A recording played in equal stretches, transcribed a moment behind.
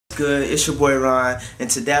good? It's your boy Ron, and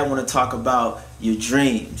today I want to talk about your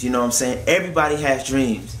dreams. You know what I'm saying? Everybody has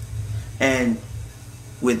dreams, and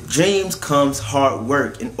with dreams comes hard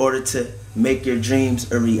work in order to make your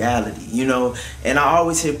dreams a reality, you know. And I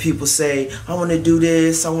always hear people say, I want to do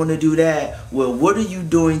this, I want to do that. Well, what are you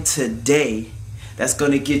doing today that's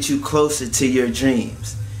going to get you closer to your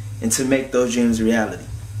dreams and to make those dreams a reality?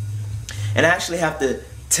 And I actually have to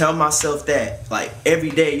tell myself that, like,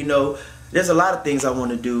 every day. You know, there's a lot of things I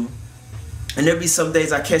want to do, and there'll be some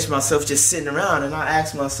days I catch myself just sitting around and I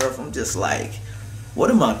ask myself, I'm just like, what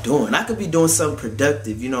am I doing? I could be doing something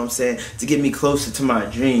productive, you know what I'm saying, to get me closer to my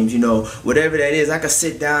dreams, you know, whatever that is. I could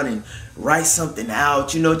sit down and write something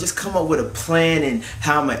out, you know, just come up with a plan and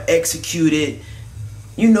how I'm going to execute it.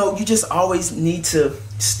 You know, you just always need to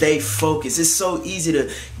stay focused. It's so easy to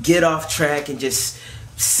get off track and just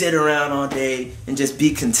sit around all day and just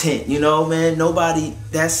be content, you know, man. Nobody,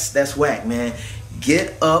 that's whack, man.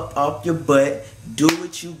 Get up off your butt. Do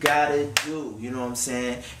what you gotta do, you know what I'm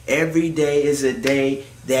saying? Every day is a day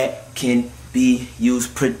that can be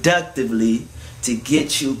used productively to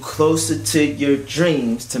get you closer to your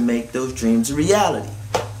dreams, to make those dreams a reality.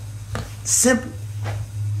 Simple.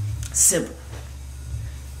 Simple.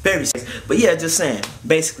 Very simple. But yeah, just saying,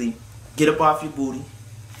 basically, get up off your booty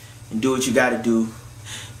and do what you gotta do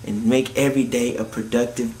and make every day a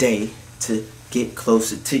productive day to get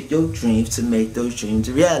closer to your dreams, to make those dreams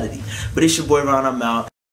a reality. But it's your boy Ron, I'm out.